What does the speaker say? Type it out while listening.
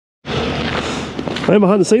And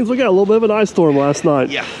behind the scenes, we got a little bit of an ice storm last night.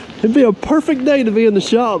 Yeah. It'd be a perfect day to be in the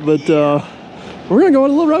shop, but we're gonna go on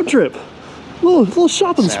a little road trip. A little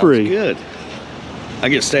shopping spree. Good. I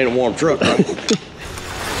get to stay in a warm truck, right?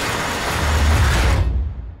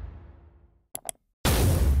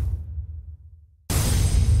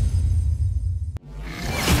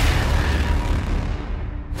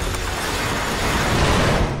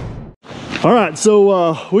 All right,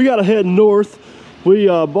 so we got to head north. We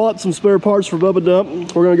bought some spare parts for Bubba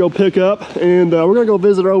Dump. We're gonna go pick up, and we're gonna go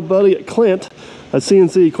visit our old buddy at Clint at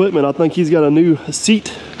CNC Equipment. I think he's got a new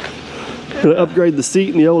seat. Gonna upgrade the seat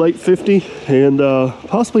in the old 850, and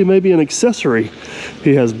possibly maybe an accessory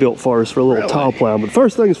he has built for us for a little tile plow. But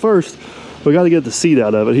first things first, we got to get the seat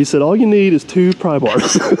out of it. He said all you need is 2 pry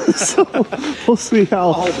bars. So we'll see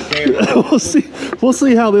how we'll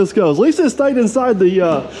see how this goes. At least it stayed inside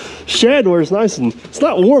the shed where it's nice and it's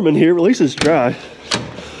not warm in here, but at least it's dry.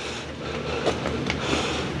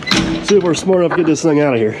 See if we're smart enough to get this thing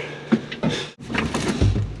out of here.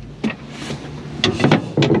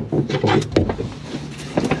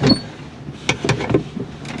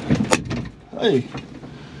 Hey,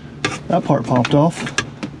 that part popped off.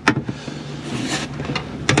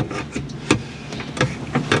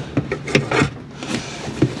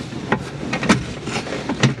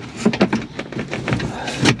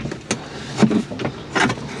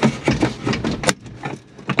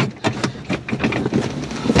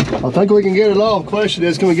 I think we can get it off. Question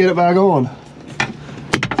is, can we get it back on?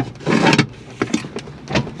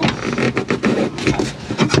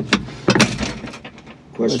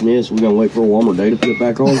 Question is, we're gonna wait for a warmer day to put it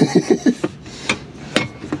back on.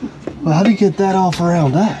 Well, how do you get that off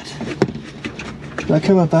around that? Did that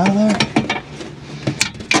come up out of there?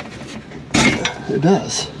 It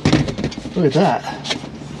does. Look at that.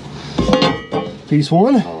 Piece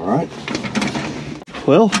one. All right.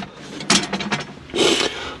 Well,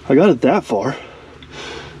 I got it that far.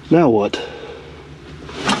 Now what?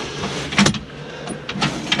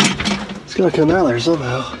 It's gotta come out there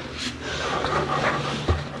somehow.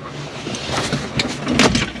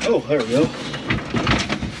 Oh, there we go.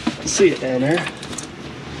 See it down there.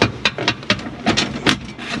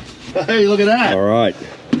 Hey, look at that. All right.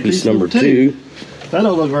 Piece number 2. That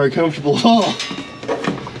don't look very comfortable at all.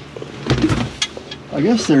 I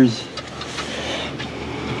guess there's...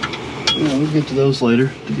 Yeah, we'll get to those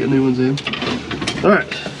later to get new ones in. All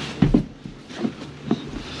right.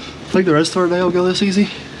 Think the rest of our day will go this easy?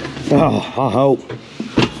 Oh, I hope.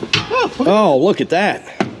 Oh, look at that.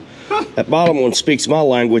 That bottom one speaks my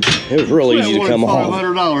language. It was real easy to come off.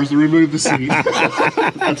 $500 to remove the seat.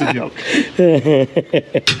 That's a joke.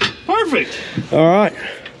 Perfect. All right.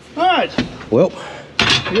 All right. Well,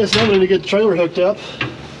 I guess now we need to get the trailer hooked up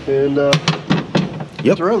and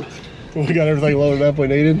hit the road. We got everything loaded up we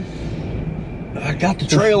needed. I got the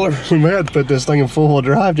trailer. We may have to put this thing in full-wheel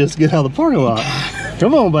drive just to get out of the parking lot.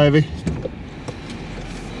 Come on, baby.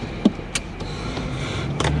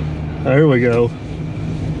 There we go.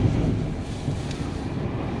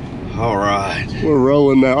 All right. We're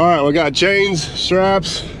rolling now. All right, we got chains,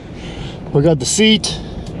 straps. We got the seat.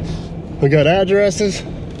 We got addresses.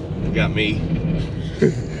 You got me.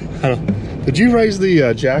 Did you raise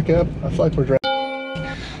the jack up? I feel like we're driving.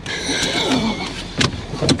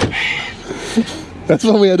 That's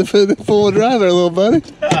why we had to put it in full drive there, little buddy.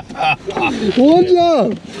 One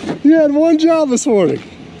job. You had one job this morning.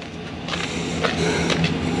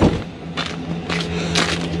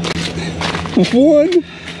 One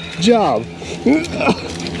job.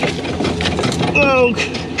 Oh.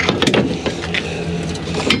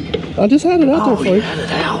 I just had it out there for you. Had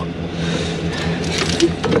it out.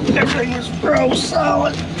 Everything was real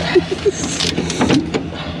solid.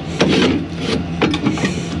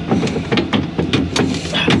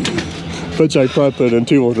 Bet you I probably put it in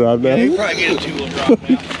 2-wheel drive now. Yeah, you probably get a 2-wheel drive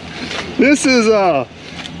now. This is,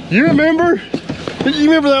 you remember? You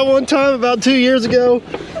remember that one time about 2 years ago?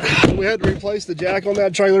 We had to replace the jack on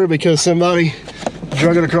that trailer because somebody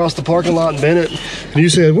drug it across the parking lot in Bennett. And you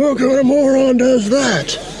said, what kind of moron does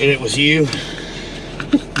that? And it was you.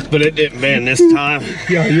 But it didn't bend this time.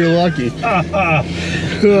 Yeah, you're lucky. All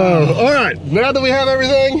right, now that we have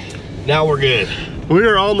everything, Now we're good. we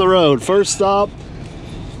are on the road. First stop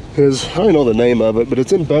is, I don't know the name of it, but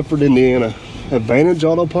it's in Bedford, Indiana. Advantage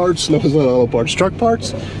Auto Parts. No, it's not auto parts. Truck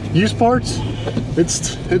parts, used parts.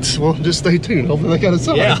 It's well, just stay tuned. Hopefully they got a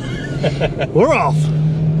sign. Yeah. We're off.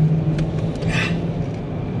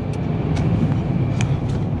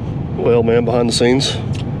 Well, man, behind the scenes,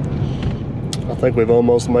 I think we've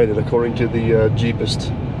almost made it according to the Jeepist.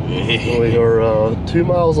 We are 2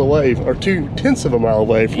 miles away, or 2/10 of a mile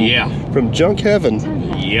away from junk heaven.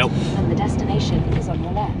 Yep. From the destination. destination is on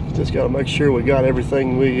your left. Just got to make sure we got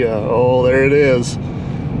everything we, oh, there it is.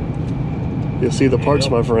 You see the parts,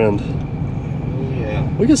 my friend. Yeah.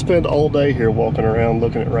 We could spend all day here walking around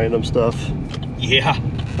looking at random stuff. Yeah.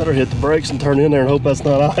 Better hit the brakes and turn in there and hope that's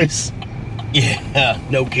not ice. Yeah,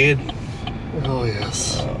 no kidding. Oh,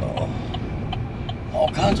 yes. All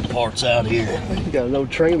kinds of parts out here. You got an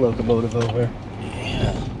old train locomotive over there.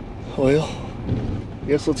 Yeah. Well,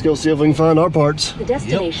 guess let's go see if we can find our parts. The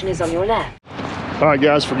destination is on your left. All right,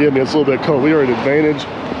 guys, forgive me, it's a little bit cold. We are at Advantage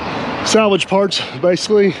Salvage Parts,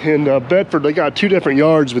 basically, in Bedford. They got 2 different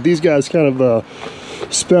yards, but these guys kind of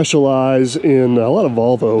specialize in a lot of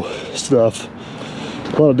Volvo stuff.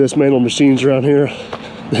 A lot of dismantled machines around here.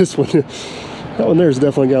 This one, that one there's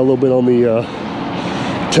definitely got a little bit on the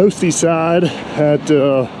toasty side at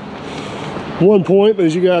one point, but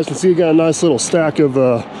as you guys can see, it got a nice little stack of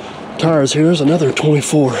tires here. There's another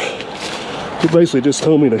 24. He basically just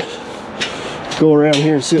told me to go around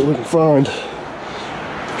here and see what we can find.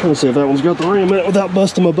 Trying to see if that one's got the rim in it without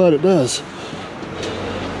busting my butt. It does.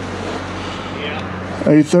 Yeah.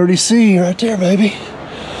 A30C right there, baby.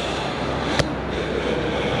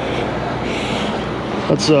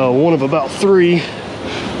 That's one of about 3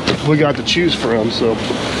 we got to choose from. So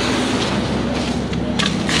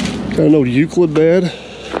got an old Euclid bed,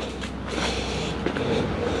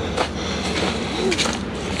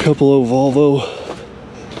 a couple of Volvo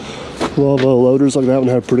loaders. Like that one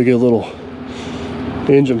had a pretty good little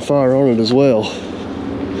engine fire on it as well.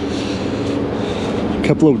 A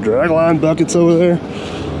couple of dragline buckets over there.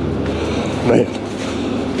 Man,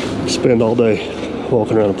 spend all day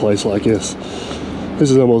walking around a place like this. This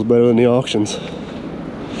is almost better than the auctions.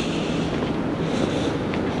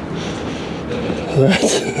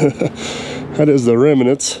 That is the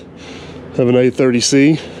remnants of an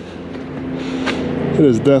A30C. It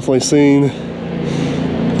has definitely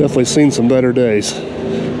seen some better days.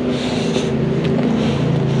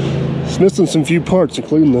 It's missing some few parts,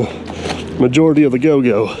 including the majority of the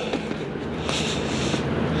go-go.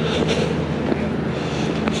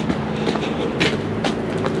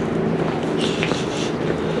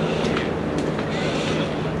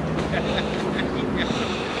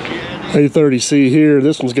 A30C here,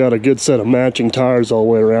 this one's got a good set of matching tires all the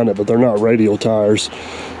way around it, but they're not radial tires.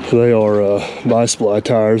 They are bi-sply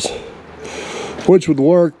tires, which would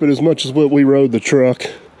work, but as much as what we rode the truck,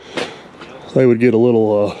 they would get a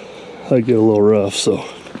little rough. So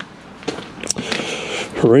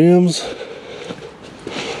rims,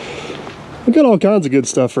 we got all kinds of good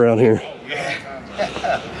stuff around here.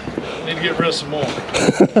 Need to get rid of some more.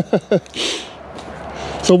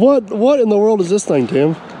 So what in the world is this thing,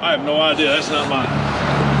 Tim? I have no idea. That's not mine.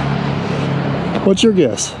 What's your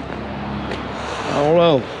guess? I don't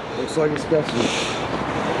know. Looks like it's got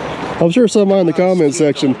some. I'm sure somebody in the comment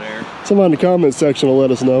section, will let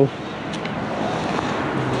us know.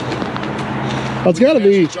 It's got to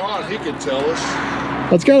be. John, he can tell us.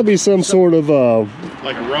 It's got to be some sort of.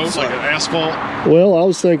 Like a road, like an asphalt. Well, I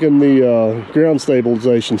was thinking the ground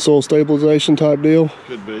stabilization, soil stabilization type deal.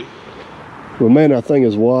 Could be. But man, that thing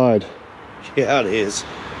is wide. Yeah, it is.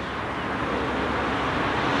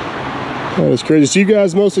 That is crazy. So you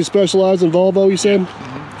guys mostly specialize in Volvo, you said?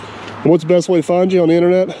 Mm-hmm. What's the best way to find you on the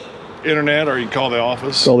internet? Internet, or you can call the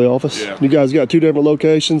office. Call the office? Yeah. You guys got 2 different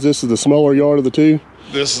locations. This is the smaller yard of the 2?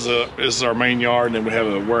 This is our main yard, and then we have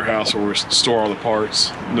a warehouse where we store all the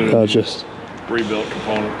parts. New Gotcha. Rebuilt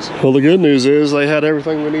components. Well, the good news is they had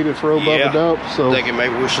everything we needed for Bubba Dump. So I'm thinking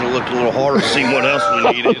maybe we should have looked a little harder to see what else we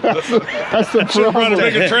needed. that's the problem.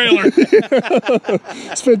 Take a trailer.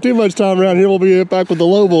 Spend too much time around here, we'll be back with the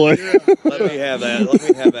low boy. Let me have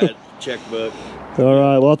that checkbook. All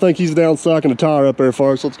right, well, I think he's down stocking a tire up there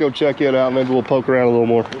for us. Let's go check it out. Maybe we'll poke around a little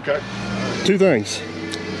more. Okay. 2 things.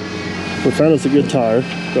 We found us a good tire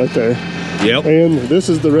right there. Yep. And this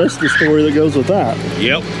is the rest of the story that goes with that.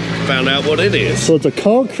 Yep. Found out what it is. So it's a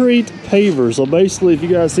concrete paver. So basically, if you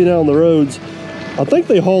guys see now on the roads, I think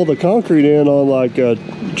they haul the concrete in on like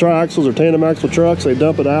triaxles or tandem axle trucks. They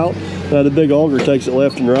dump it out. Now the big auger takes it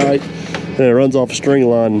left and right, and it runs off a string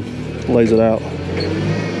line and lays it out.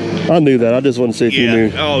 I knew that. I just wanted to see if you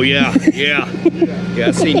knew. Oh, yeah. Yeah. Yeah,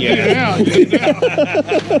 I seen you.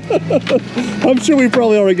 I'm sure we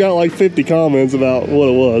probably already got like 50 comments about what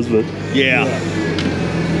it was, but Yeah.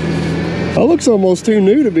 that looks almost too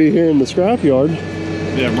new to be here in the scrapyard.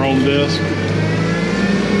 Yeah, Rome disc.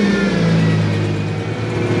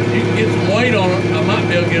 You can get some weight on it, I might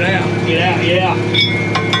be able to get out. Get out, yeah.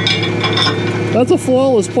 That's a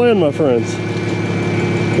flawless plan, my friends.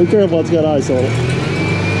 Be careful, it's got ice on it.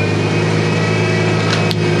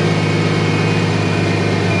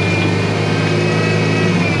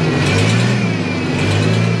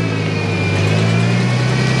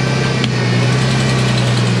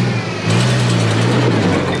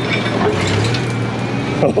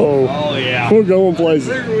 Oh, yeah. We're going places.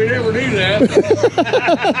 Figured we never do that.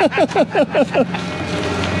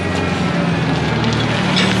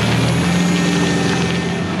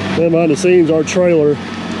 Then behind the scenes, our trailer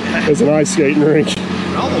is an ice skating rink. It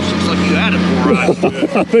almost looks like you had it more ice to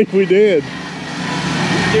it. I think we did.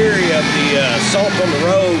 Theory of the salt on the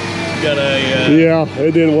road got a... Yeah,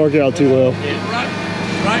 it didn't work out too well.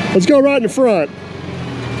 Right. Let's go right in the front.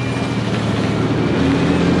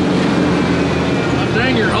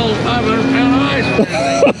 Dang, your whole 500-pound ice.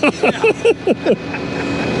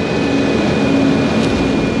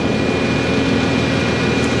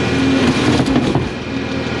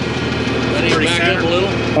 Back up a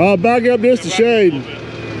little. Back up just a shade. I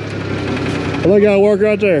think I gotta work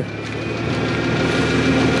right there.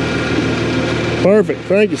 Perfect,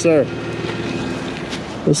 thank you, sir.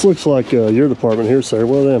 This looks like your department here, sir.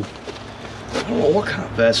 Well then. I don't know what kind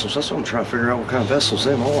of vessels. That's what I'm trying to figure out, what kind of vessels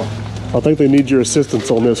them are. I think they need your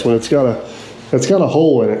assistance on this one. It's got a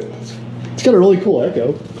hole in it. It's got a really cool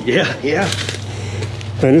echo. Yeah, yeah.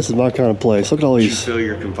 Man, this is my kind of place. Look at all Did you these. fill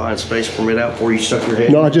your confined space permit out before you stuck your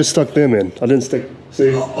head? No, I just stuck them in. I didn't stick.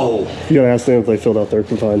 See? Oh. You gotta ask them if they filled out their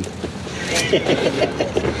confined.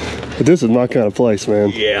 But this is my kind of place,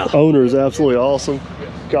 man. Yeah. Owner is absolutely awesome.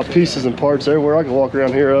 Got pieces and parts everywhere. I can walk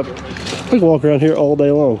around here I can walk around here all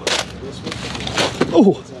day long.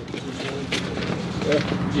 Oh.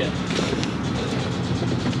 Yeah.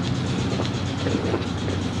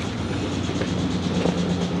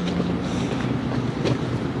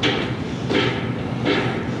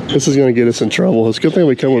 This is going to get us in trouble. It's a good thing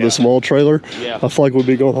we come with a small trailer. Yeah. I feel like we'd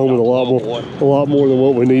be going home with a lot more than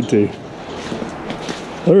what we need to.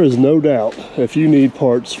 There is no doubt if you need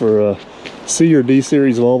parts for a C or D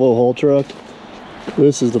series Volvo haul truck,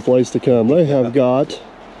 this is the place to come. They have got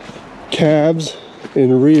cabs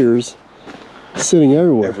and rears sitting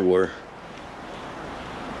everywhere. Everywhere.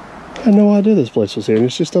 I had no idea this place was here, and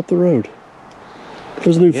it's just up the road.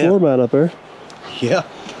 There's a new floor mat up there. Yeah.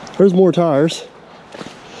 There's more tires.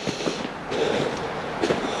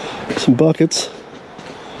 Some buckets.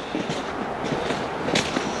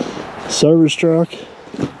 Service truck.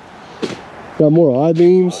 Got more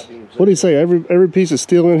I-beams. What do you say? Every piece of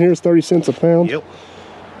steel in here is 30 cents a pound? Yep.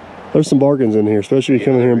 There's some bargains in here, especially if you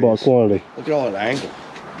come in here and buy quantity. Look at all that angle.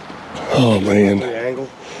 Oh man. The angle.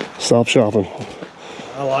 Stop shopping.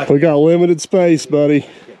 I like We got limited space, buddy.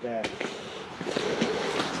 Get that.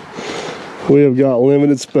 We have got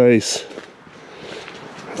limited space.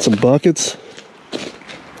 Some buckets.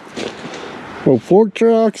 More fork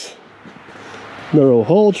trucks. Another old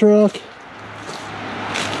haul truck.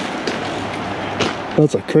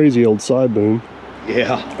 That's a crazy old side boom.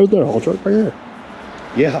 Yeah. There's another haul truck right here.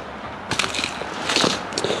 Yeah.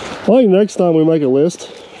 I think next time we make a list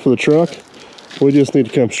for the truck, we just need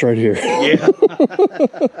to come straight here. Yeah.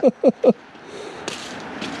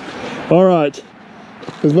 All right.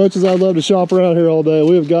 As much as I'd love to shop around here all day,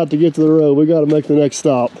 we have got to get to the road. We got to make the next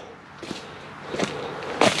stop.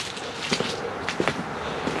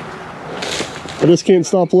 I just can't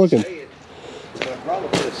stop looking. Probably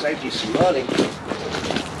could have saved you some money.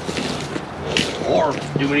 Or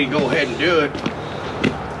do we need to go ahead and do it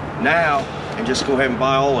now and just go ahead and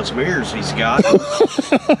buy all his mirrors he's got?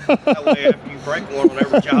 That way after you break one on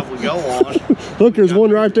every job we go on. Look, there's one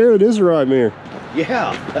right there that is a right mirror.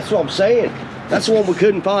 Yeah, that's what I'm saying. That's the one we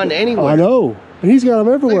couldn't find anywhere. I know. And he's got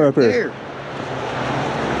them everywhere up here.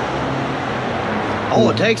 All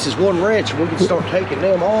it takes is one wrench and we can start taking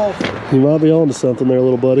them off. You might be onto something there,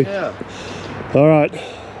 little buddy. Yeah. All right.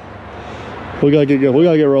 We gotta get going. We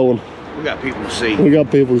gotta get rolling. We got people to see. We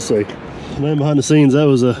got people to see. Man, behind the scenes, that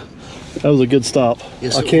was a good stop.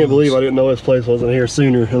 Yes, I can't believe I didn't know this place wasn't here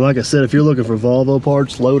sooner. And like I said, if you're looking for Volvo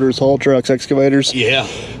parts, loaders, haul trucks, excavators, Yeah.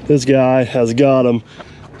 this guy has got them.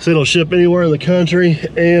 So it'll ship anywhere in the country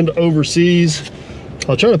and overseas.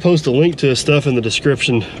 I'll try to post a link to his stuff in the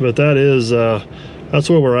description, but that is that's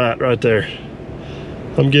where we're at right there.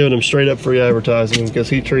 I'm giving him straight up free advertising because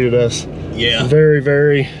he treated us very,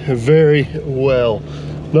 very, very well.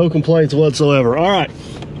 No complaints whatsoever. All right,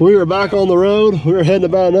 we are back on the road. We're heading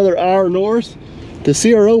about another hour north to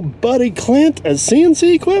see our old buddy Clint at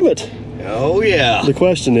CNC Equipment. Oh yeah. The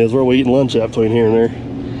question is, where are we eating lunch at between here and there?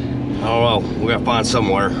 I don't know. We gotta find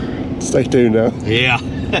somewhere. Stay tuned now. Yeah.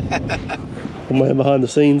 Man, behind the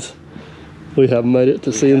scenes, we have made it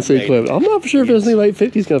to CNC Equipment. I'm not for sure if this new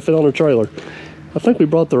 850 is going to fit on a trailer. I think we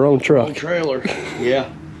brought the wrong truck. Trailer. Yeah.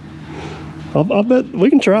 I bet we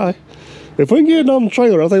can try. If we can get it on the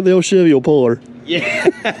trailer, I think the old Chevy will pull her. Yeah.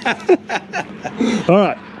 All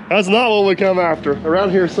right, that's not what we come after.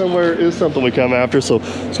 Around here somewhere is something we come after, so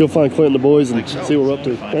let's go find Clint and the boys and see what we're up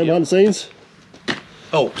to. Man, behind the scenes,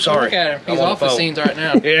 Oh, sorry. Look at him. He's I'm on off the phone. scenes right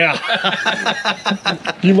now. Yeah.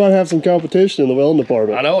 You might have some competition in the welding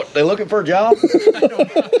department. I know. They looking for a job?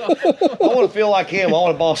 I want to feel like him. I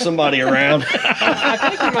want to boss somebody around. I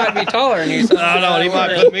think he might be taller than you. So I know. He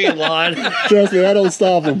might put me in line. Trust me, that don't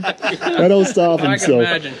stop him. That don't stop him. I can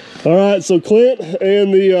imagine. All right, so Clint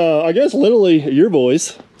and the, I guess literally your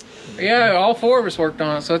boys. Yeah, all four of us worked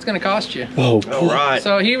on it, so it's going to cost you. Oh, All right.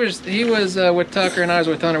 So he was with Tucker and I was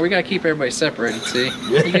with Hunter. We got to keep everybody separated, see?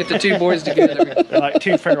 You get the two boys together. They're like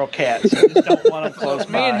two feral cats. I just don't want them close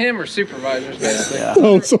Me by. and him are supervisors, basically. Yeah.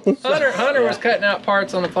 oh, so, Hunter was cutting out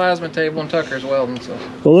parts on the plasma table and Tucker's welding, so.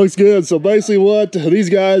 well, looks good. So basically what these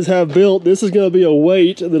guys have built, this is going to be a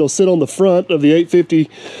weight that'll sit on the front of the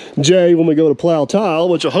 850J when we go to plow tile,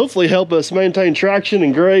 which will hopefully help us maintain traction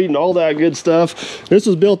and grade and all that good stuff. This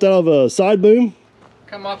was built out of a side boom.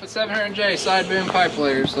 Come off a 700J side boom pipe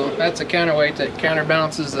layer, so that's a counterweight that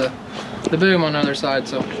counterbalances the boom on the other side,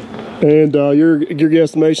 so. And your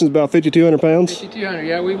guesstimation is about 5,200 pounds. 5,200,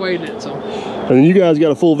 yeah, we weighed it, so. And you guys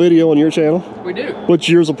got a full video on your channel, We do. which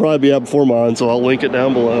yours will probably be out before mine, so I'll link it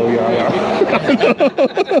down below.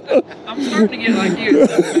 Yeah. I'm starting to get like you.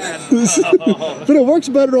 It's so bad. But it works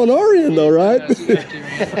better on our end though, right? Yeah, it's good too,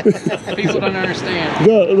 man. People don't understand.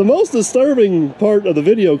 The most disturbing part of the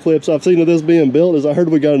video clips I've seen of this being built is I heard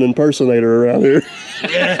we got an impersonator around here. You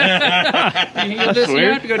have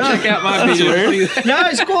to go check out my video. to see that. No,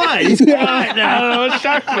 he's quiet. He's quiet now. I don't know what you're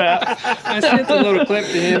talking about. I sent a little clip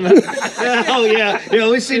to him. Oh, yeah. Yeah,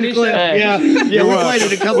 we seen the clip. Yeah. Yeah, we played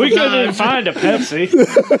it a couple We couldn't even times. find a Pepsi.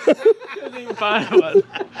 Couldn't even find one.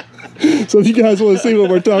 So if you guys want to see what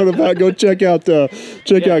we're talking about, go check out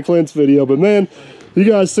Clint's video. But man, you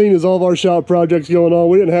guys seen as all of our shop projects going on.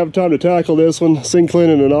 We didn't have time to tackle this one. Seen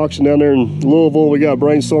Clint in an auction down there in Louisville. We got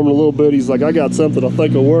brainstorming a little bit. He's like, I got something I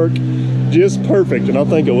think will work just perfect, and I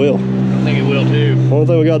think it will. I think it will too. Only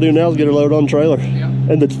thing we got to do now is get it loaded on the trailer. Yeah.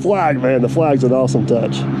 And the flag, man, the flag's an awesome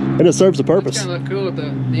touch. And it serves a purpose. It's kind of look cool with the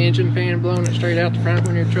engine fan blowing it straight out the front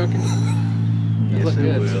when you're trucking. It look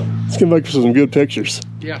good. So. It's going to make for some good pictures.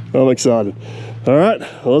 Yeah. I'm excited. All right,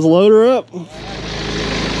 well, let's load her up.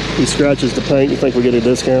 He scratches the paint. You think we get a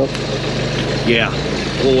discount? Yeah,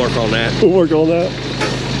 we'll work on that. We'll work on that.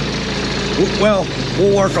 Well,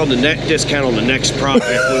 we'll work on the discount on the next project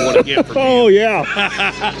we want to get from Oh, you. yeah.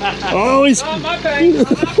 Oh, he's... Oh, my paint.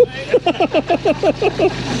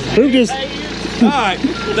 Who just... All right,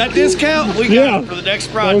 that discount, we got Yeah. it for the next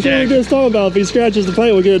I was project. just talking about if he scratches the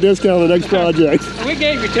paint, we'll get a discount on the next project. We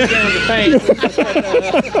gave you 2 gallons of paint.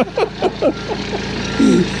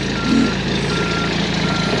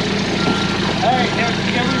 Hey,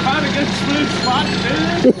 can we find a good smooth spot to do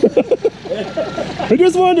this? I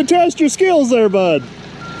just wanted to test your skills there, bud.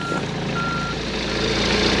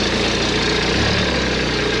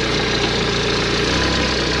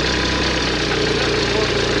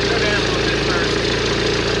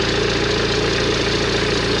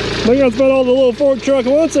 I think I spent all the little fork truck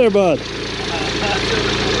at once there, bud.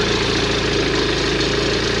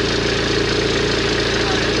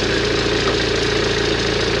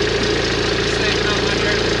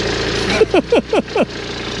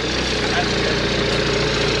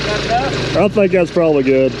 I think that's probably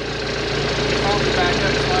good.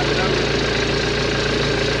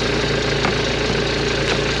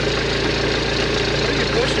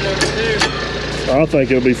 I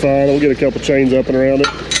think it'll be fine. We'll get a couple chains up and around it.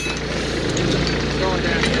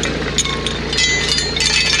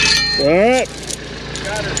 All right.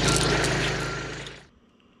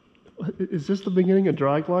 Is this the beginning of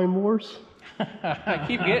drag line wars? I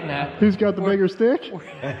keep getting that. Who's got the bigger stick?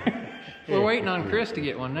 We're waiting on Chris to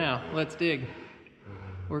get one now. Let's dig.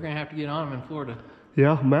 We're going to have to get on him in Florida.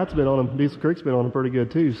 Yeah, Matt's been on them. Diesel Creek's been on them pretty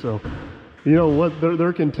good too. So, you know what?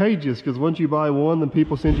 They're contagious because once you buy one, then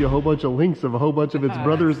people send you a whole bunch of links of a whole bunch of its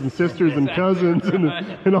brothers and sisters and cousins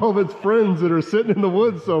and all of its friends that are sitting in the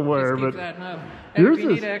woods somewhere. Just keep But adding up. And yours if you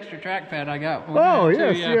is- need an extra track pad, I got one. oh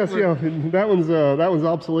there, yes, too. yes, yeah. That one's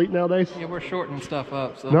obsolete nowadays. Yeah, we're shortening stuff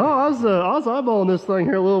up. So. No, I was eyeballing this thing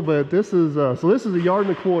here a little bit. This is so this is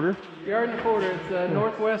 1.25 yards. Yard and a quarter. It's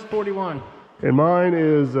Northwest 41. And mine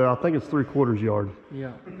is, I think it's 3/4 yard.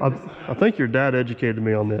 Yeah. I think your dad educated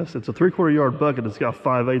me on this. It's a 3/4 yard bucket that's got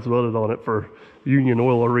 5/8 welded on it for union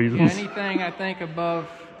oiler reasons. Anything I think above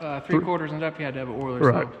 3/4 and up, you had to have an oiler.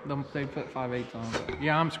 Right. So they put 5/8 on. But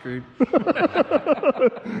yeah, I'm screwed.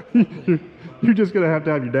 You're just gonna have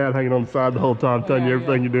to have your dad hanging on the side the whole time, telling you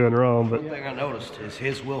everything you're doing wrong. But One thing I noticed is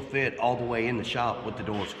his will fit all the way in the shop with the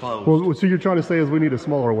doors closed. well, so you're trying to say is we need a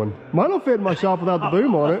smaller one? Mine will fit in my shop without the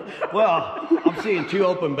boom on it. Well, I'm seeing 2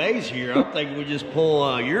 open bays here. I'm thinking we just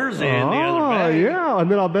pull yours in the other bay. Yeah,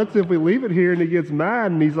 and then I'll bet you if we leave it here and he gets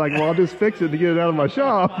mad and he's like, well, I'll just fix it to get it out of my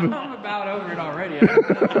shop. I'm about over it already.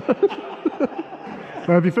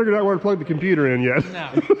 Have you figured out where to plug the computer in yet? No.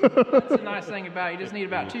 That's the nice thing about it. You just need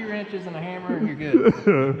about 2 wrenches and a hammer and you're good.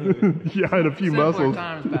 Yeah, and a few Simpler muscles.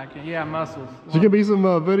 times back then. Yeah, muscles. There's gonna be some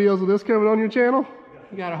videos of this coming on your channel?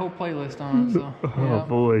 You got a whole playlist on it, so. Oh Yeah.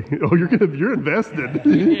 boy. Oh, you're invested.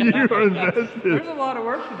 You are invested. There's a lot of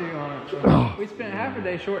work to do on it. So. We spent half a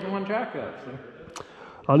day shorting one track up. So.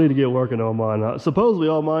 I need to get working on mine. Supposedly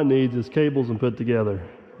all mine needs is cables and put together,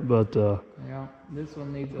 but Yeah, this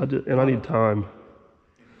one needs I need time.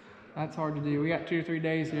 That's hard to do. We got 2 or 3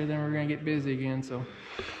 days here, then we're gonna get busy again. So.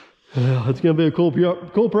 Yeah, it's gonna be a cool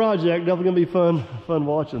project. Definitely gonna be fun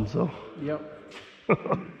watching. So. Yep.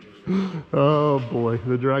 Oh boy,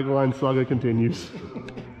 the Dragline saga continues.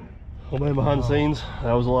 Oh man, behind the scenes,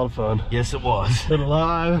 that was a lot of fun. Yes, it was. Been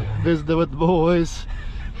alive, visited with the boys.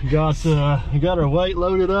 Got our weight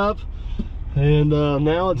loaded up, and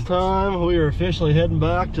now it's time. We are officially heading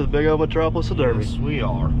back to the big old metropolis of Derby. Yes, we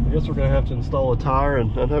are. I guess we're gonna have to install a tire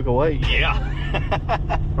and unhook a weight. Yeah.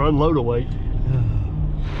 Or unload a weight.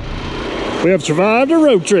 We have survived a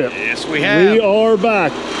road trip. Yes, we have. We are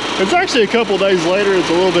back. It's actually a couple days later. It's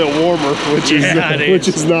a little bit warmer, which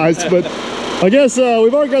is nice. But I guess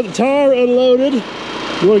we've already got the tire unloaded.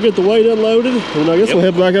 You want to get the weight unloaded, and I guess we'll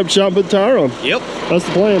head back up to shop and put the tire on. Yep. That's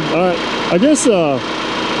the plan. All right. I guess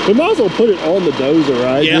we might as well put it on the dozer,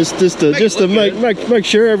 right? Yeah. Just to make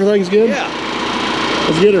sure everything's good. Yeah.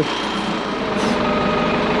 Let's get her.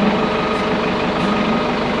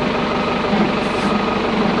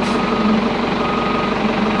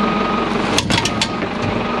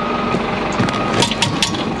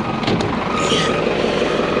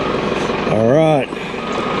 All right.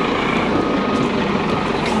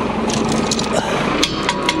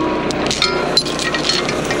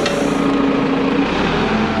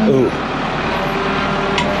 Ooh.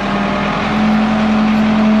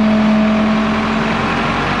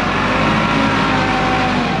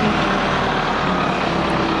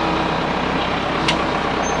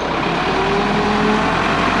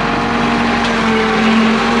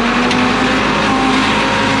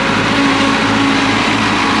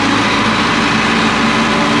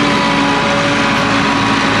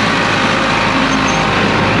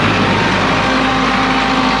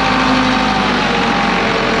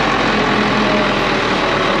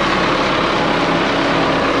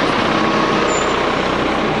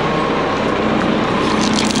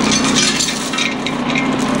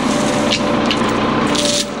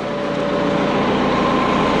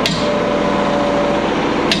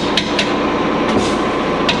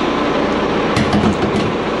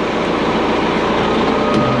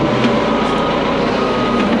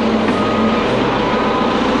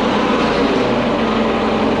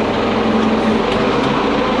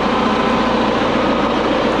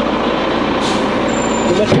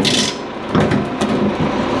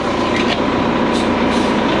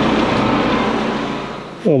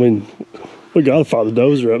 I mean, we gotta fire the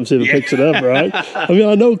dozer up and see if it picks it up, right? I mean,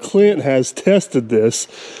 I know Clint has tested this,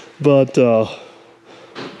 but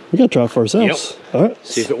we gotta try it for ourselves. Yep. All right.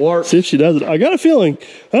 See if it works. See if she does it. I got a feeling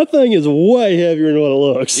that thing is way heavier than what it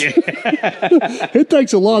looks. Yeah. It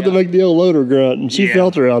takes a lot to make the old loader grunt, and she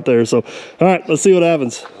felt her out there. So, all right, let's see what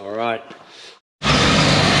happens. All right.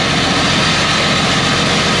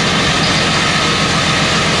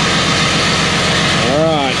 All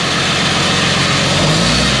right.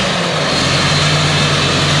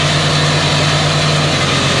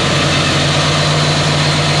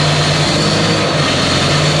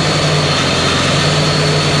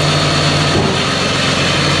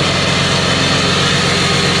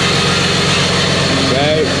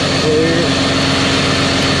 Okay, clear.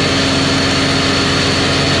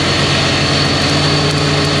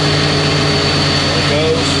 There it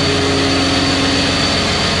goes.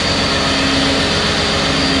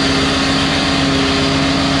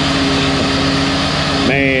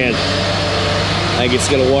 Man, I think it's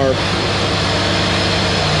gonna work.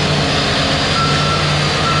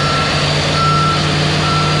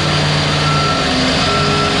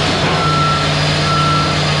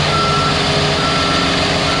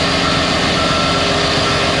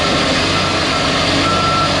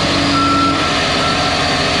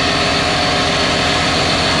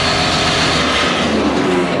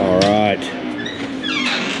 All right.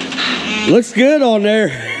 Looks good on there.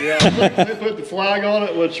 Yeah, they put the flag on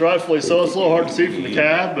it, which rightfully so. It's a little hard to see from the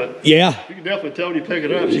cab, but Yeah. you can definitely tell when you pick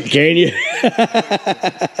it up. Can you?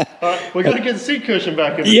 All right, we got to get the seat cushion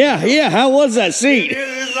back in. Yeah. How was that seat?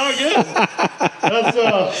 It's not good.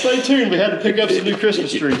 Let's stay tuned. We had to pick up some new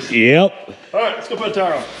Christmas trees. Yep. All right, let's go put a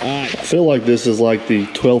tire on. I feel like this is like the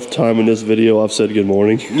 12th time in this video I've said good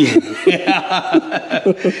morning. It's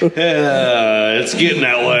getting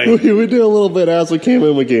that way. We do a little bit as we came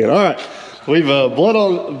in again. All right, we've bled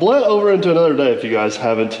over into another day. If you guys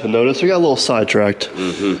haven't noticed, we got a little sidetracked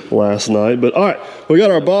last night. But all right, we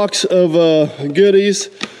got our box of goodies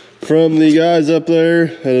from the guys up there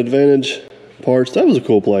at Advantage Parts. That was a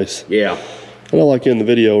cool place. Yeah. I know, like in the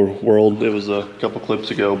video world, it was a couple clips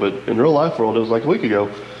ago, but in real life world, it was like a week ago.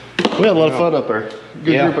 We had a lot of fun up there.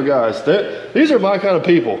 Good group of guys. These are my kind of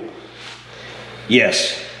people.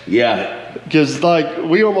 Yes. Yeah. Because, like,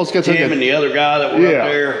 we almost got to Tim and the other guy that were up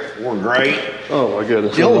there were great. Oh, my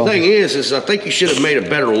goodness. The only thing is I think you should have made a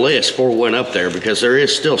better list before we went up there, because there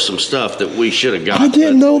is still some stuff that we should have got. I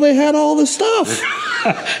didn't know they had all the stuff.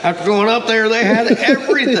 After going up there, they had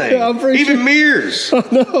everything. Yeah, I'm pretty even sure. mirrors. I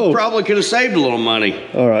know. Probably could have saved a little money.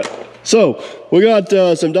 All right. So, we got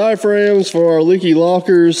some diaphragms for our leaky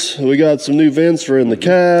lockers. We got some new vents for in the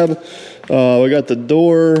cab. We got the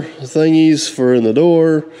door thingies for in the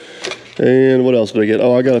door. And what else did I get?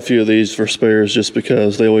 Oh, I got a few of these for spares just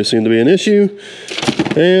because they always seem to be an issue.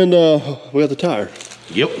 And we got the tire.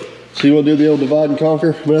 Yep. So you want to do the old divide and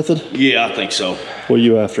conquer method? Yeah, I think so. What are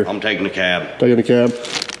you after? I'm taking the cab. Taking the cab?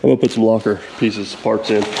 I'm going to put some locker pieces, parts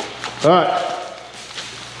in. All right.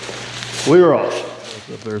 We are off.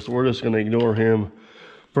 Up there, so we're just going to ignore him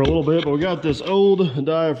for a little bit. But we got this old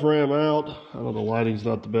diaphragm out. I know the lighting's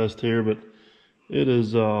not the best here, but it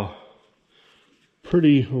is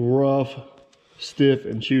pretty rough, stiff,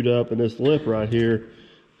 and chewed up. And this lip right here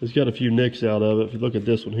has got a few nicks out of it. If you look at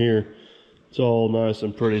this one here, it's all nice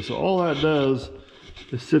and pretty. So all that does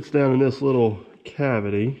is sits down in this little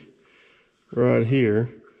cavity right here.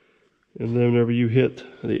 And then whenever you hit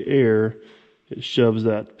the air, it shoves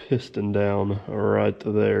that piston down right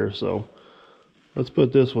there. So let's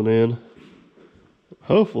put this one in.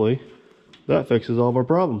 Hopefully that fixes all of our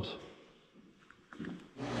problems.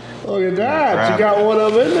 Look at that, you got one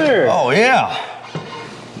of them in there. Oh, yeah.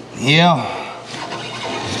 Yeah.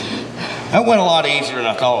 That went a lot easier than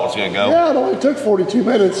I thought it was going to go. Yeah, it only took 42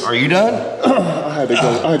 minutes. Are you done? I had to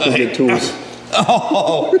go get tools.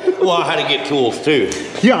 Oh, well, I had to get tools too.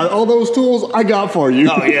 Yeah, all those tools I got for you.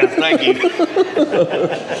 Oh, yeah, thank you.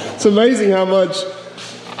 It's amazing how much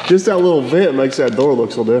just that little vent makes that door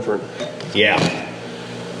look so different. Yeah.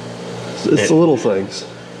 It's the little things.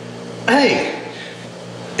 Hey,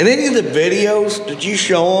 in any of the videos, did you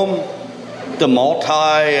show them the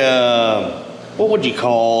what would you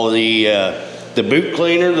call the boot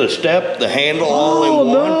cleaner, the step, the handle all in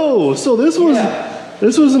one? Oh, no. So this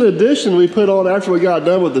was an addition we put on after we got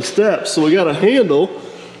done with the steps. So we got a handle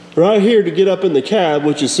right here to get up in the cab,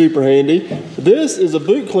 which is super handy. This is a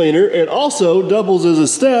boot cleaner. It also doubles as a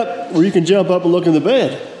step where you can jump up and look in the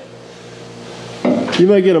bed. You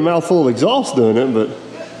may get a mouthful of exhaust doing it, but...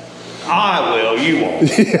 I will, you won't.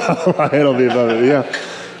 Yeah, my head will be above it, yeah.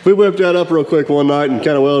 We whipped that up real quick one night and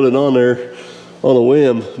kind of welded it on there on a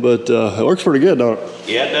whim, but it works pretty good, don't it?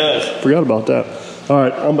 Yeah, it does. Forgot about that. All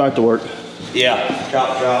right, I'm back to work. Yeah,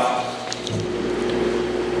 chop, chop.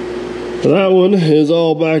 That one is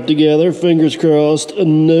all back together. Fingers crossed,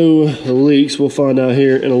 no leaks. We'll find out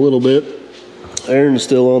here in a little bit. Aaron's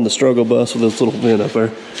still on the struggle bus with this little vent up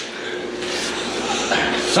there.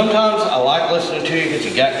 Sometimes I like listening to you because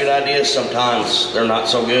you got good ideas. Sometimes they're not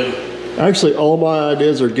so good. Actually, all my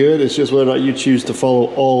ideas are good. It's just whether or not you choose to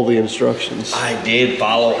follow all the instructions. I did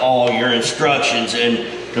follow all your instructions, and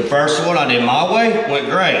the first one I did my way, went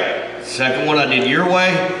great. Second one I did your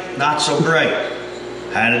way, not so great.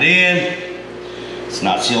 Had it in, it's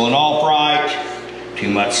not sealing off right, too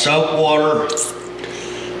much soap water.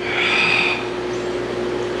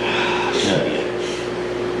 I tell you.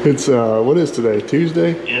 It's, what is today,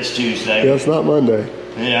 Tuesday? It's Tuesday. Yeah, it's not Monday.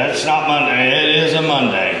 Yeah, it's not Monday, it is a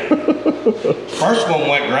Monday. First one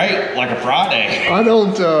went great, like a Friday. I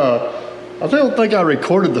don't think I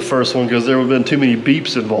recorded the first one because there would have been too many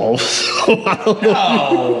beeps involved. So I don't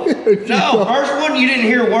know. No, first one you didn't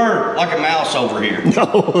hear a word, like a mouse over here.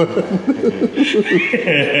 No.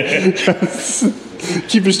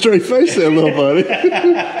 Keep a straight face there, little buddy.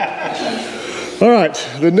 All right,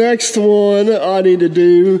 the next one I need to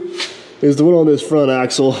do is the one on this front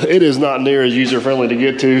axle. It is not near as user-friendly to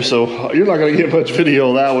get to, so you're not gonna get much video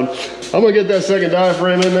of that one. I'm gonna get that second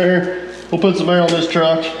diaphragm in there. We'll put some air on this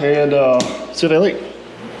truck and see if they leak.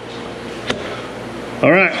 All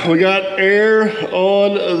right, we got air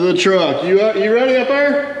on the truck. You ready up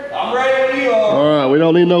there? I'm ready when you are. All right, we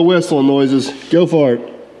don't need no whistling noises. Go for it.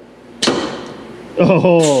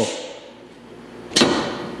 Oh,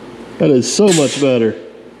 that is so much better.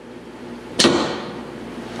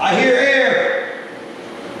 I hear air.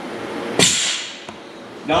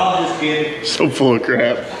 No, I'm just kidding. So full of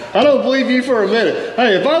crap. I don't believe you for a minute.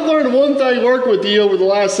 Hey, if I've learned one thing working with you over the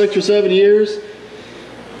last 6 or 7 years,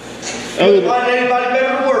 Couldn't find anybody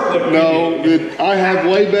better to work with. no, that I have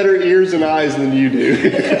way better ears and eyes than you do.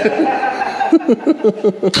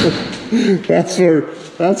 That's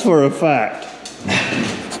for a fact.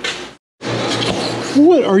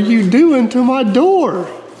 What are you doing to my door?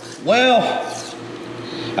 Well,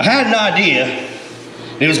 I had an idea.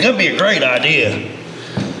 It was gonna be a great idea.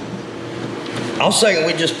 I was thinking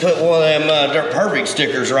we just put one of them Dirt Perfect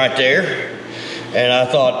stickers right there. And I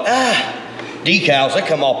thought, decals, they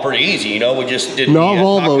come off pretty easy, you know, we just didn't. Not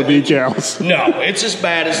Volvo decals. No, it's as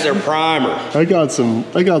bad as their primer. I got some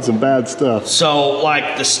bad stuff. So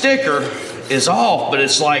like the sticker is off, but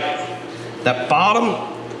it's like that bottom,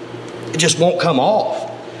 it just won't come off.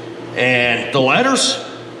 And the letters,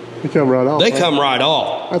 They come right off. they huh? come right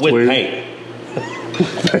off That's with weird. paint.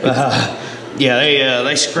 Yeah,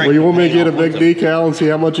 they scrape. Well, you want me to the get a paint big off with decal and see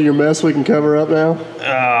how much of your mess we can cover up now?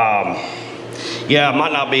 Yeah, it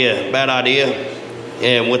might not be a bad idea.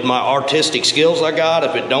 And with my artistic skills I got,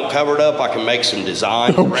 if it don't cover it up, I can make some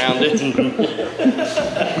designs around it.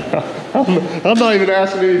 I'm not even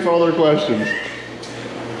asking any further questions.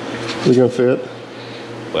 Is it gonna fit?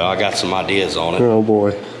 Well, I got some ideas on it. Oh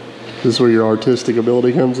boy. This is where your artistic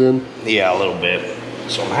ability comes in? Yeah, a little bit.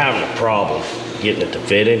 So I'm having a problem getting it to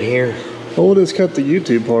fit in here. Oh, we'll just cut the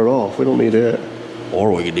YouTube part off. We don't need it.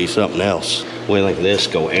 Or we could do something else. We like this,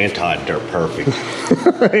 go anti-Dirt Perfect.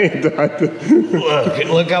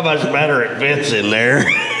 Look how much better it fits in there.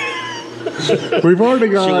 We've already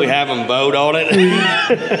got... Should we have them vote on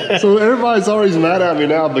it? So everybody's always mad at me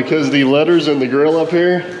now because the letters in the grill up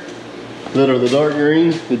here that are the dark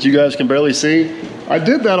green that you guys can barely see, I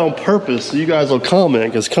did that on purpose so you guys will comment,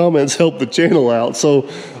 because comments help the channel out. So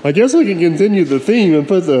I guess I can continue the theme and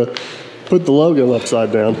put the logo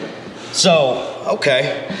upside down. So,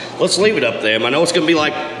 okay, let's leave it up there. I know it's gonna be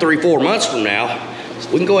like 3-4 months from now.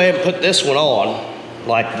 We can go ahead and put this one on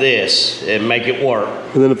like this and make it work.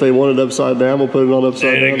 And then if they want it upside down, we'll put it on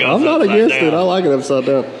upside There it down. goes, I'm not upside against down. it. I like it upside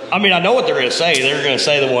down. I mean, I know what they're gonna say. They're gonna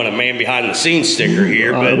say they want a man behind the scenes sticker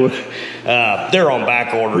here, but they're on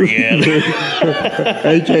back order yet.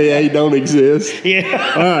 AKA don't exist.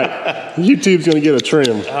 Yeah. All right, YouTube's gonna get a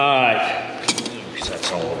trim. All right.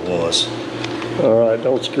 That's all it was. All right,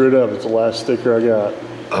 don't screw it up. It's the last sticker I got.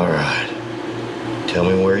 All right. Tell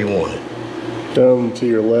me where you want it. Come to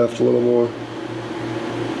your left a little more.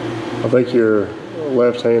 I think your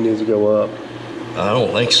left hand needs to go up. I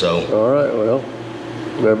don't think so. All right, well,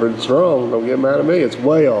 whenever it's wrong, don't get mad at me. It's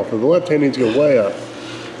way off. The left hand needs to go way up.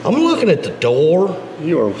 I'm looking at the door.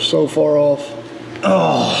 You are so far off.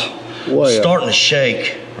 Oh, Way up. starting to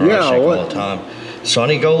shake. Or Yeah, I shake all what? the time. So I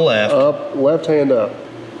need to go left. Up, left hand up.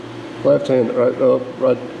 Left hand right up,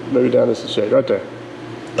 right, maybe down just a shade, right there.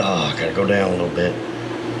 Oh, I gotta go down a little bit.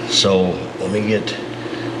 So let me get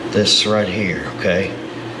this right here, okay?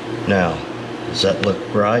 Now, does that look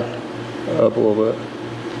right? Up a little bit.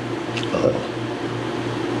 Oh.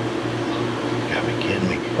 You gotta be kidding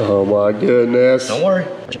me. Oh my goodness. Don't worry.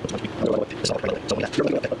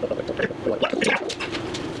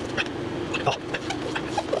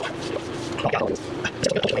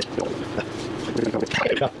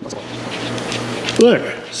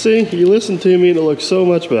 There, see, you listen to me and it looks so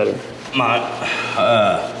much better.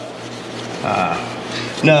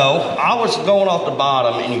 No, I was going off the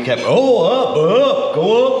bottom and you kept, go up,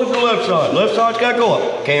 go up with the left side. Left side's gotta go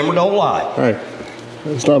up. Camera don't lie. Hey,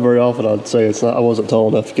 it's not very often I'd say it's not. I wasn't tall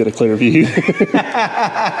enough to get a clear view. All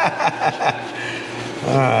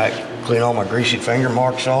right, clean all my greasy finger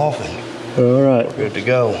marks off and All right. good to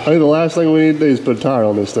go. I think the last thing we need to do is put a tire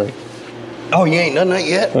on this thing. Oh, you ain't done that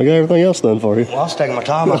yet? I got everything else done for you. Well, I was taking my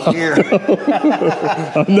time up here.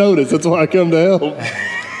 I noticed. That's why I come to help. All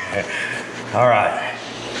right.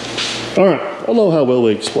 All right. I don't know how well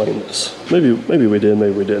we explained this. Maybe we did.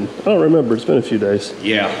 Maybe we didn't. I don't remember. It's been a few days.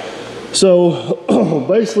 Yeah. So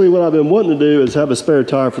basically what I've been wanting to do is have a spare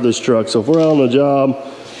tire for this truck. So if we're out on a job,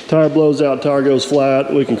 tire blows out, tire goes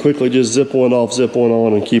flat, we can quickly just zip one off, zip one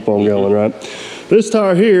on, and keep on going, right? This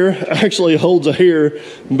tire here actually holds a hair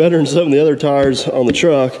better than some of the other tires on the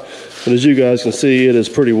truck. And as you guys can see, it is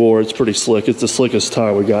pretty wore. It's pretty slick. It's the slickest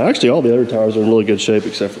tire we got. Actually, all the other tires are in really good shape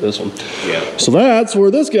except for this one. Yeah. So that's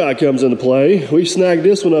where this guy comes into play. We snagged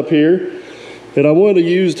this one up here. And I wanted a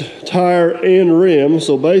used tire and rim,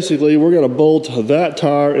 so basically we're gonna bolt that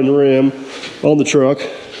tire and rim on the truck.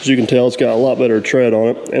 As you can tell, it's got a lot better tread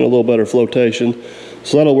on it and a little better flotation.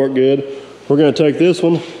 So that'll work good. We're gonna take this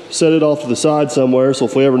one, set it off to the side somewhere, so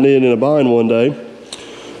if we ever need it in a bind one day,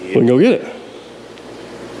 we can go get it.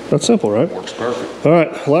 That's simple, right? Works perfect. All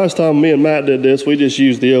right, last time me and Matt did this, we just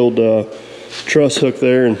used the old truss hook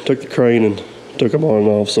there and took the crane and took them on and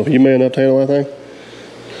off. So you man up to handle that thing?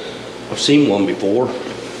 I've seen one before.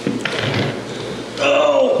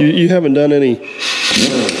 Oh! You haven't done any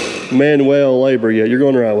manual labor yet. You're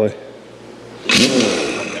going the right way.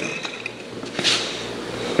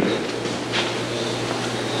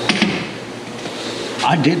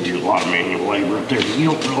 I did do a lot of manual labor up there, but you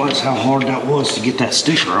don't realize how hard that was to get that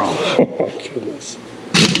sticker on. Oh my goodness.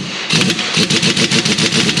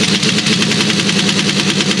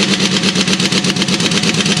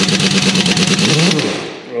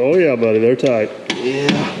 Oh yeah, buddy, they're tight. Yeah.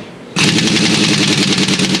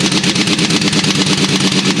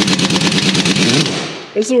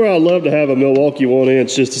 This is where I'd love to have a Milwaukee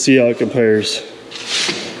 1-inch just to see how it compares.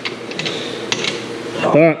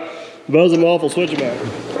 All right, buzz them off, we'll switch them back.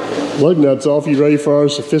 Lug nuts off, you ready for our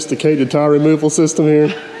sophisticated tire removal system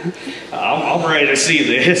here? I'm ready to see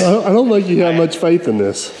this. I don't think you have much faith in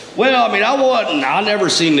this. Well, I mean, I never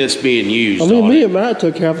seen this being used. I mean, on me it. and Matt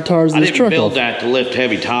took half the tires of I this didn't truck build off. that to lift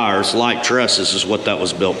heavy tires. Light trusses is what that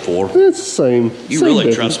was built for. It's the same. You same really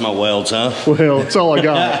business. trust my welds, huh? Well, it's all I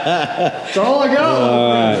got. It's all I got.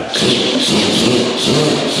 All right.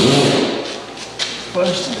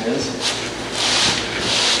 Question is,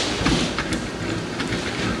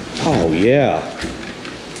 Oh, yeah.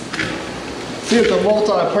 see, it's a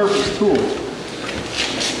multi-purpose tool.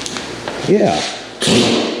 Yeah.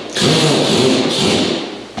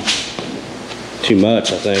 Too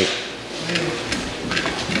much, I think.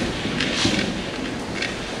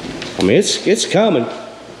 I mean, it's coming.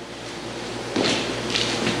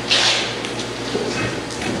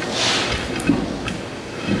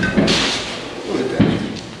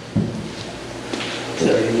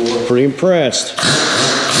 Pretty impressed.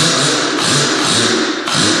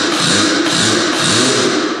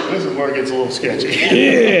 This is where it gets a little sketchy.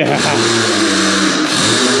 Yeah.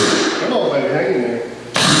 Come on, baby, hang in there.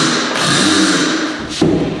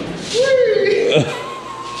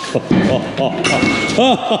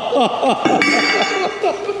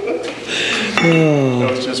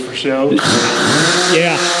 That was just for show.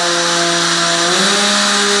 Yeah.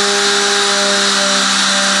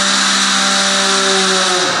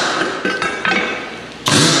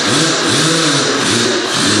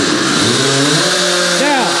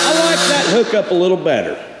 Now, I like that hook up a little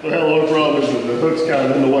better. Well, the only problem is that the hook's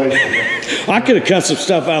kind of in the way. I could have cut some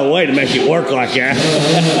stuff out of the way to make it work like that.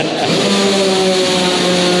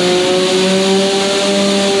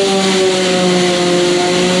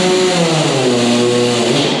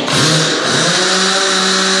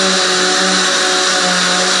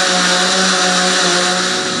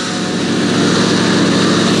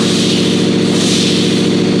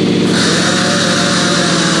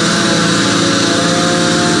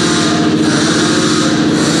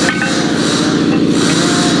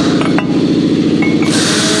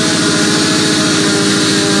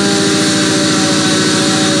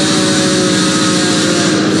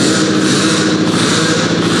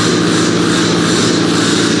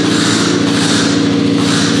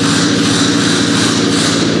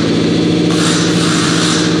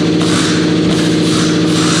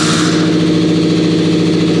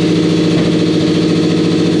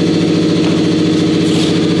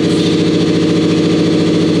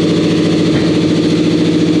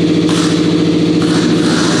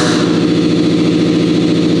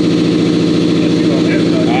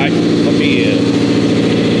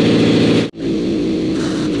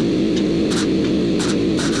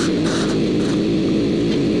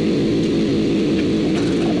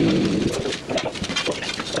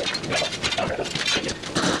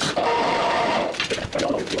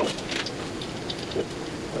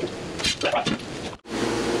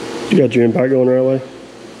 You got your impact going the right way?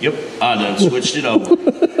 Yep, I done switched it over.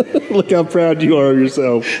 Look how proud you are of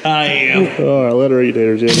yourself. I am. All right, let her eat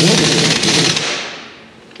there, Jim.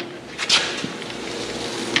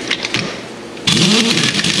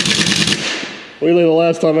 When do you think the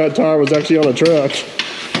last time that tire was actually on a truck?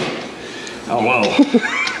 Oh, well.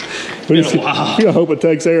 We Been a while. gotta hope it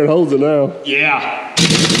takes air and holds it now. Yeah.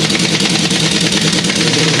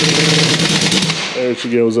 There she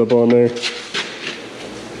goes up on there.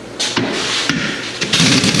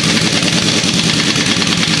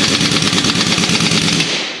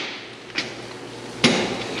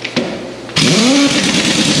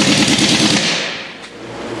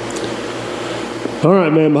 All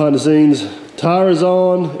right, man, behind the scenes. Tire is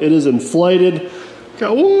on, it is inflated.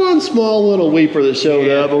 Got one small little weeper that showed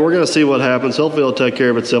up, but we're gonna see what happens. Hopefully it'll take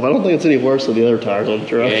care of itself. I don't think it's any worse than the other tires on the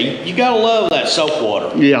truck. Yeah, you gotta love that soap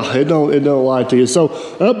water. Yeah, it don't lie to you. So,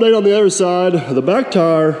 update on the other side. The back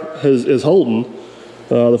tire is holding.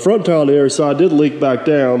 The front tire on the other side did leak back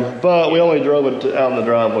down, but we only drove it out in the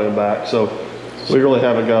driveway and back, so we really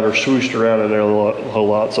haven't got her swooshed around in there a whole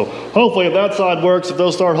lot. So hopefully if that side works, if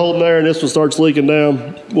they'll start holding there and this one starts leaking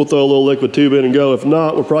down, we'll throw a little liquid tube in and go. If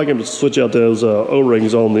not, we're probably gonna switch out those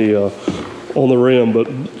O-rings on the rim.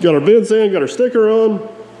 But got our vents in, got our sticker on,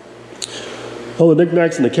 all the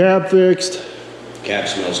knickknacks in the cab fixed. Cap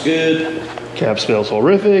smells good. Cab smells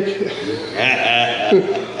horrific.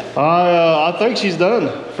 I think she's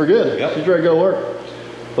done for good. Yep. She's ready to go work.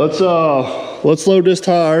 Let's load this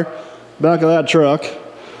tire back of that truck.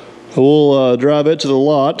 We'll drive it to the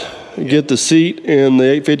lot, get the seat in the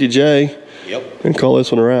 850J, Yep. and call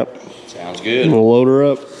this one a wrap. Sounds good. And we'll load her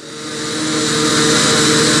up.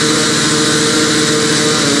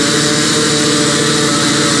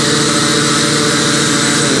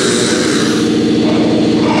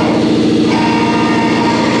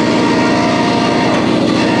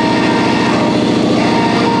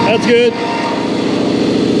 That's good.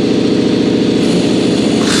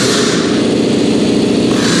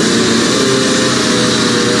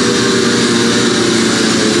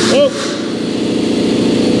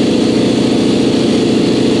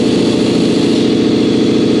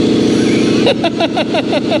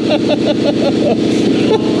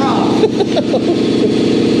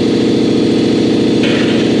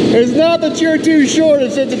 It's not that you're too short,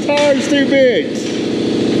 it's that the tire's too big.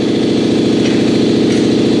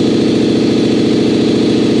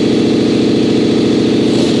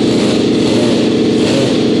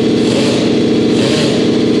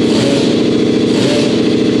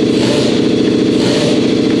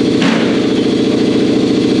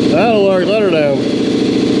 That'll work, let her down.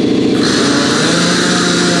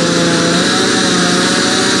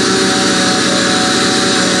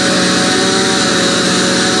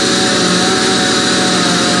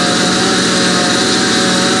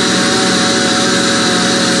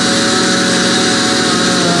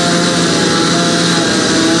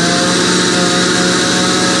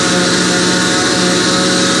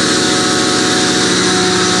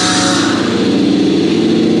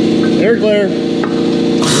 Air clear.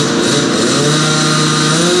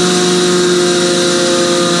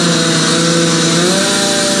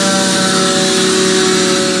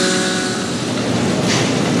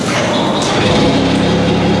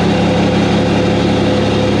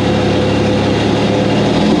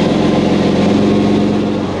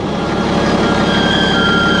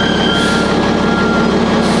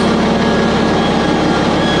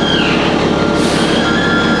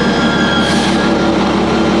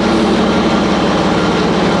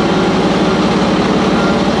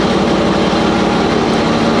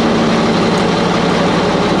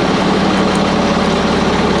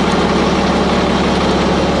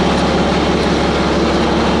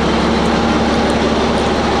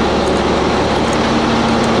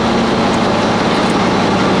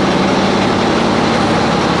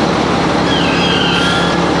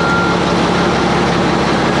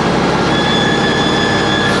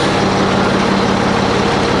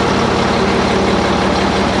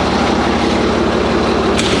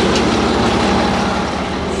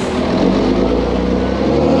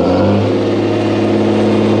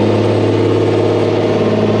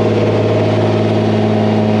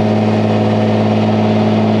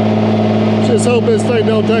 Just hope this thing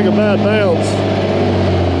don't take a bad bounce.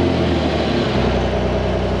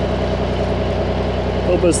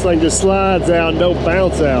 Hope this thing just slides out and don't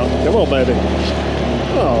bounce out. Come on, baby.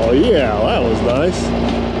 Oh yeah, that was nice.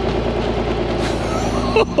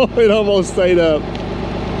 It almost stayed up.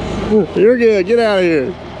 You're good, get out of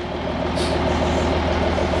here.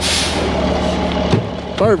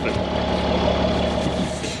 Perfect.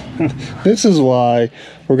 This is why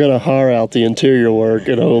we're gonna hire out the interior work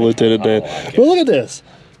at old Lieutenant Dan. But look at this.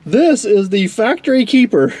 This is the factory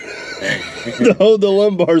keeper to hold the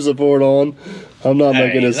lumbar support on. I'm not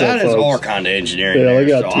making this up, That is folks. our kind of engineering. Yeah, we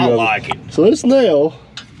there, got so two I of them. like it. So this nail,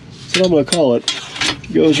 that's what I'm gonna call it,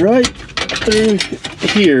 goes right through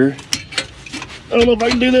here. I don't know if I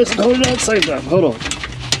can do this and hold it on at the same time. Hold on.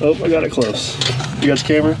 Oh, I got it close. You got the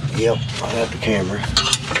camera? Yep, I have the camera.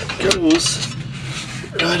 Goes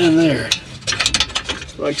right in there,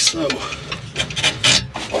 like so.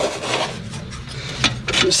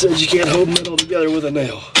 Just said you can't hold metal together with a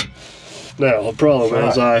nail. Now, the problem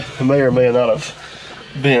is I may or may not have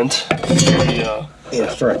bent the, Yeah,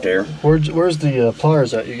 it's right there. where's the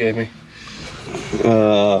pliers that you gave me?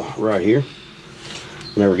 Right here.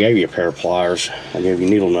 Never gave you a pair of pliers. I gave you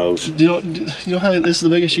needle nose. Do you know how this is the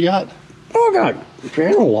biggest you got? Oh, I got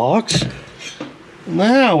panel locks.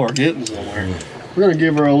 Now we're getting somewhere. We're gonna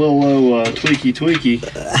give her a little low tweaky.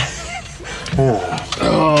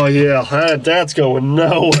 Oh yeah, that's going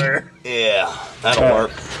nowhere. Yeah, that'll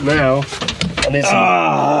work. Now, I need some.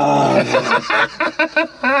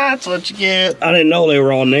 That's what you get. I didn't know they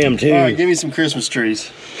were on them too. All right, give me some Christmas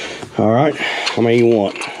trees. All right, how many you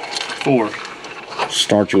want? 4.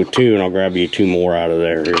 Start you with 2 and I'll grab you 2 more out of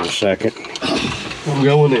there here in a second. I'm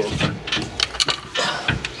going in.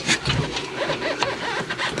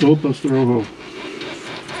 Nope, that's the wrong hole.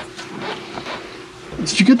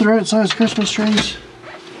 Did you get the right size Christmas trees?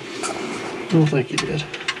 I don't think you did.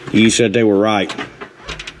 You said they were right.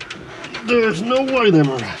 There's no way they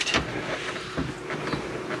were right.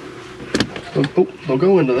 Oh, they'll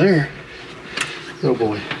go into there. Oh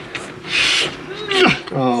boy.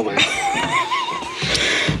 Oh man.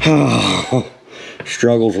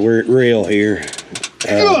 Struggles real here.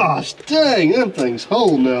 Gosh dang, them things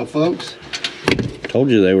hold now, folks. Told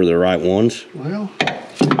you they were the right ones. Well,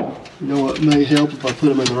 you know what may help if I put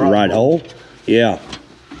them in the Right hole? Yeah.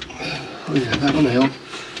 Oh yeah, that one will help.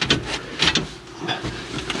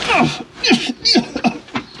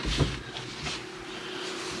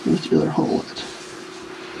 Where's the other hole at?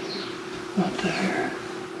 Not there.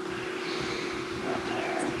 Not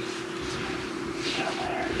there.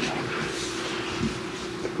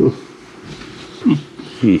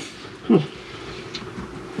 Down there.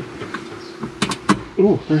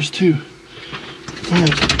 Oh, there's 2.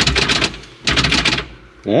 Good.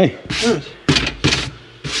 Hey. Good.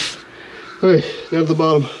 Hey, down at the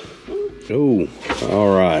bottom. Oh,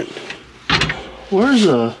 all right.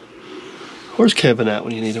 Where's Kevin at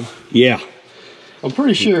when you need him? Yeah. I'm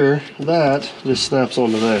pretty sure that just snaps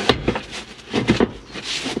onto there.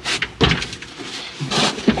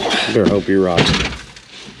 Better hope you're right.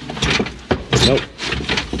 Nope.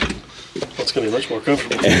 That's gonna be much more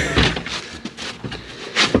comfortable.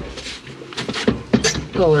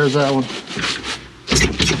 Oh, there's that one.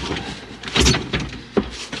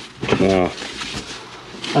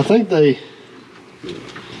 I think they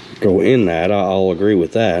go in that. I'll agree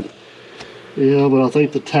with that. Yeah, but I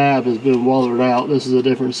think the tab has been weathered out. This is a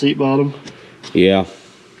different seat bottom. Yeah.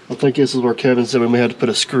 I think this is where Kevin said we may have to put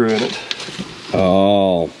a screw in it.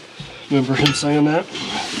 Oh. Remember him saying that?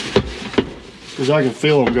 Because I can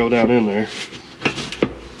feel them go down in there.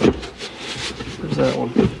 There's that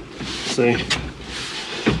one. See?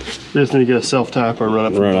 Just need to get a self-tapper and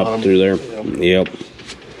run up, run up through there. Yep.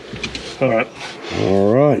 All right.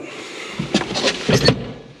 All right.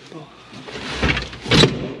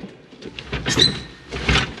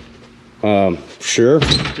 Sure.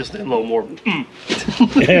 Just need a little more.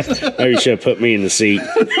 Maybe you should have put me in the seat.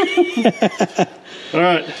 All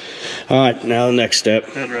right. All right, now the next step.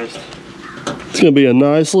 Headrest. It's going to be a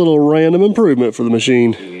nice little random improvement for the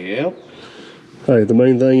machine. Yep. Hey, the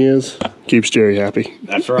main thing is, keeps Jerry happy.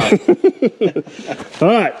 That's right. All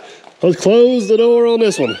right, let's close the door on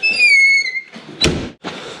this one.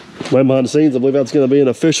 Right behind the scenes, I believe that's going to be an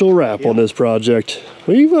official wrap on this project.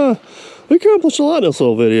 We accomplished a lot in this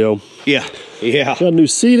little video. Yeah. Yeah. Got a new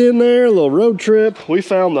seat in there, a little road trip. We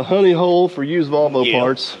found the honey hole for used Volvo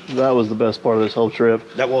parts. That was the best part of this whole trip.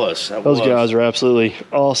 That was. Those guys are absolutely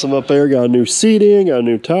awesome up there. Got a new seating, got a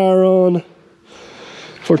new tire on.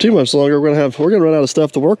 For too much longer, we're gonna run out of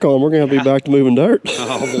stuff to work on. We're gonna have to be back to moving dirt.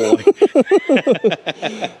 Oh boy.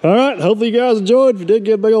 All right, hopefully you guys enjoyed. If you did,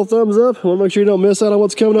 give a big old thumbs up. I want to make sure you don't miss out on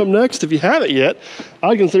what's coming up next. If you haven't yet,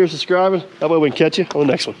 I'd consider subscribing. That way we can catch you on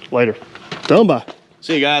the next one. Later. Done by.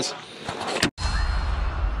 See you guys.